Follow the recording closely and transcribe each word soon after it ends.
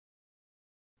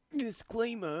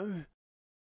Disclaimer.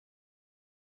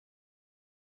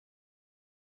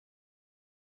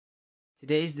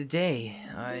 Today's the day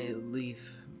I leave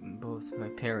both my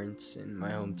parents and my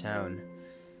hometown.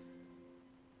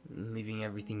 Leaving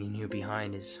everything you knew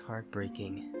behind is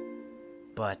heartbreaking.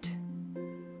 But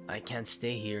I can't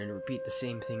stay here and repeat the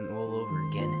same thing all over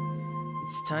again.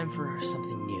 It's time for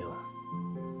something new.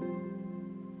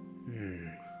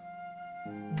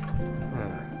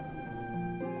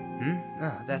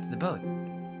 Oh, that's the boat.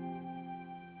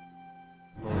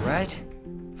 Alright,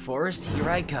 forest, here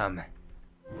I come.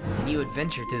 A new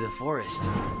adventure to the forest.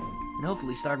 And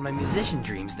hopefully start my musician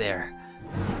dreams there.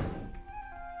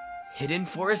 Hidden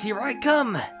forest, here I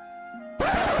come!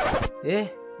 Eh?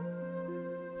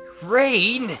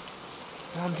 Rain?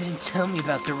 Mom didn't tell me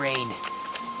about the rain.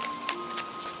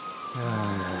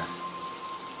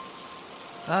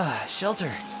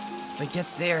 Shelter. If I get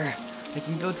there, I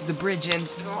can go to the bridge and...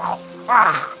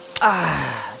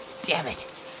 damn it.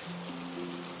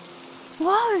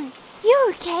 Whoa, you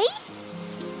okay?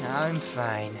 I'm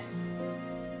fine.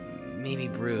 Maybe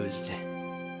bruised.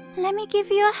 Let me give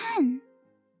you a hand.